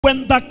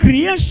When the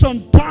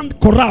creation turned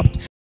corrupt,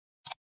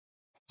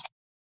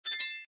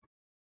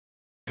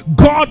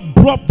 God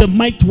brought the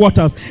mighty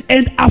waters,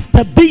 and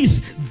after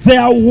this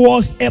there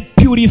was a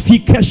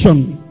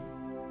purification.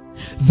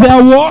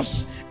 There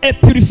was a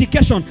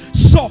purification.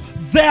 So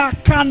there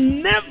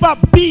can never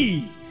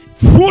be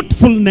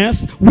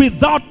fruitfulness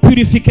without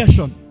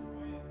purification.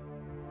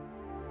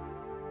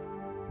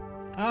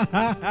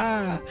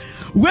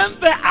 When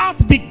the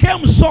earth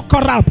became so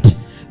corrupt,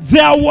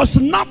 there was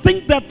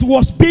nothing that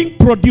was being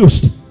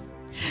produced.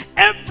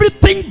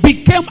 Everything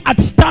became at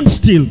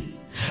standstill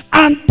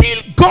until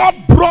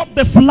God brought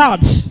the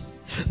floods.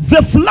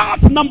 The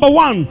floods, number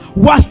one,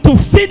 was to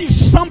finish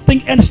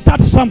something and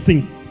start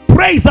something.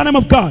 Praise the name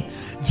of God.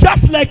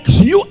 Just like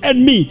you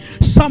and me,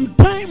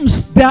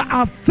 sometimes there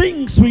are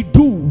things we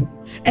do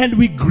and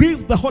we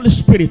grieve the Holy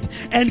Spirit,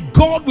 and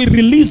God will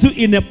release you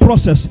in a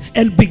process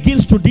and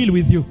begins to deal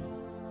with you.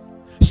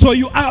 So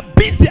you are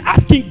busy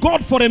asking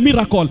God for a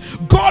miracle.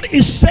 God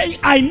is saying,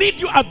 I need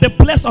you at the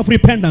place of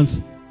repentance.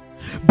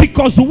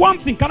 Because one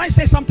thing, can I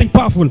say something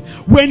powerful?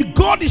 When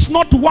God is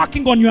not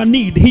working on your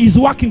need, He is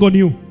working on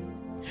you.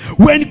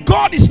 When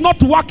God is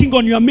not working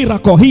on your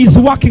miracle, He is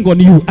working on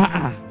you.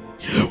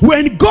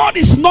 When God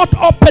is not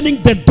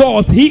opening the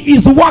doors, He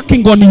is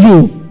working on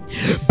you.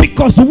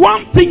 Because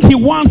one thing He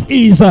wants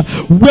is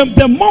when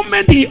the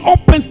moment He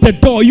opens the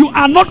door, you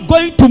are not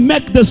going to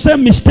make the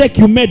same mistake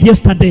you made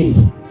yesterday.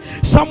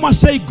 Someone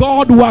say,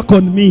 God, work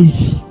on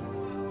me.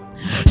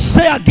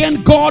 Say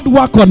again, God,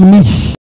 work on me.